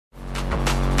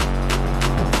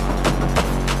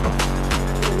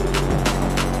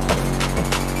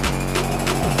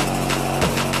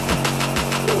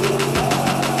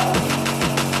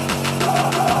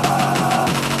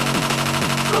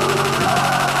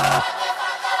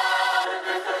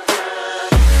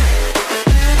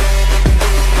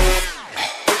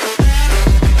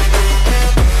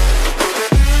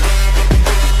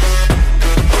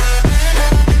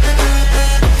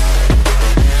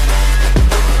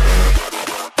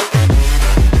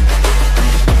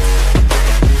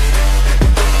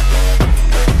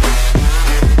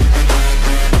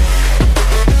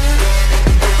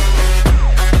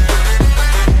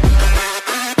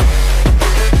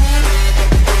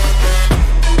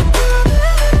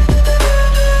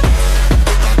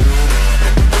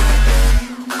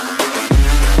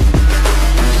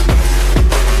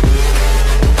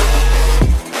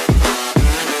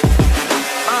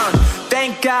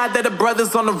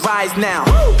brothers on the rise now.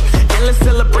 Endless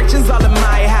celebrations all in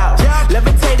my house.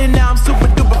 Levitating now, I'm super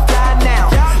duper fly now.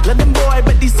 London boy,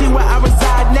 but DC where I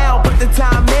reside now. Put the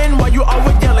time in while you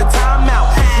always yelling time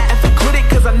out. And for quit it,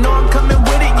 cause I know I'm coming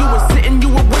with it. You were sitting, you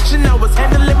were wishing I was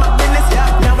handling my business.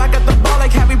 Now I got the ball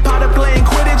like Harry Potter playing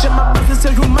Quidditch. And my business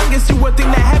is humongous, you would think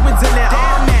that happens in there.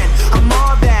 Damn man, I'm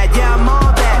all that, yeah I'm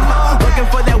all that. Looking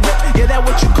for that whip, yeah that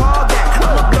what you call that.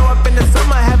 I'ma blow up in the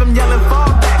summer, have him yelling fall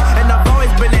back. And I've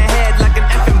always been ahead like an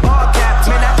effing ball cap.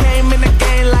 Man, I came in the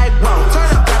game like whoa.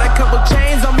 Got a couple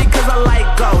chains on me cause I like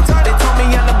gold. They told me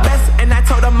I'm the best and I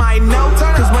told them I know.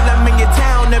 Cause when I'm in your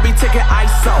town, every ticket I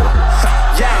sold.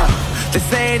 Yeah, they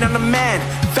saying I'm the man.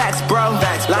 Facts, bro.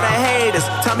 Facts, lot of haters.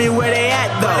 Tell me where they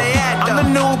at, though. I'm the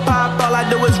new pop, all I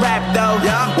do is rap, though.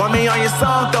 Want me on your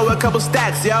song, throw a couple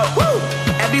stacks, yo. Woo!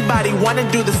 Everybody wanna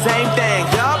do the same thing,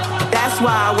 yo. That's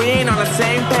why we ain't on the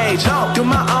same page. Do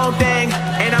my own thing,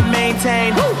 and I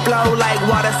maintain. Flow like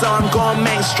water, so I'm going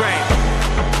mainstream.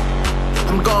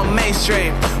 I'm going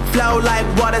mainstream. Flow like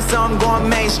water, so I'm going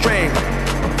mainstream.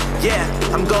 Yeah,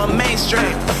 I'm going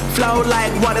mainstream. Flow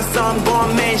like water, so I'm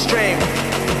going mainstream.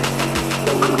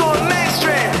 I'm going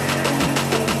mainstream.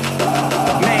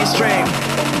 Mainstream.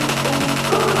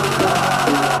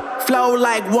 Flow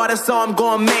like water, so I'm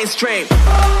going mainstream.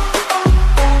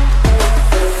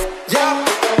 Yeah.